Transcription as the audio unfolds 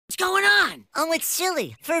What's going on? Oh, it's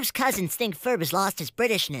silly. Ferb's cousins think Ferb has lost his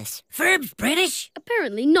Britishness. Ferb's British?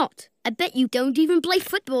 Apparently not. I bet you don't even play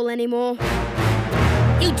football anymore.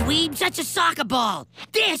 You dweeb, that's a soccer ball.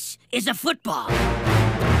 This is a football.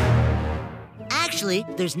 Actually,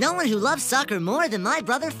 there's no one who loves soccer more than my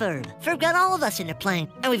brother Ferb. Ferb got all of us into playing,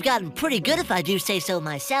 and we've gotten pretty good if I do say so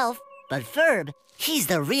myself. But Ferb, he's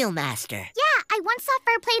the real master. Yeah, I once saw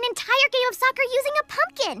Ferb play an entire game of soccer using a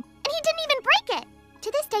pumpkin, and he didn't even break it.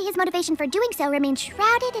 To this day, his motivation for doing so remains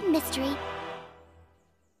shrouded in mystery.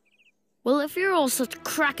 Well, if you're all such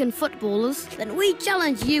cracking footballers, then we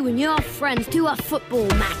challenge you and your friends to a football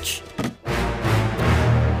match.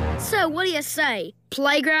 So, what do you say?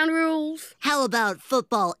 Playground rules? How about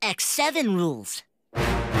football X7 rules?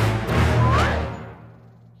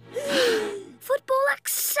 Football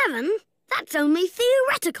X7? That's only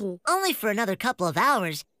theoretical. Only for another couple of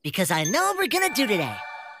hours, because I know what we're gonna do today.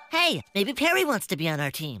 Hey, maybe Perry wants to be on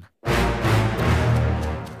our team.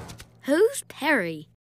 Who's Perry?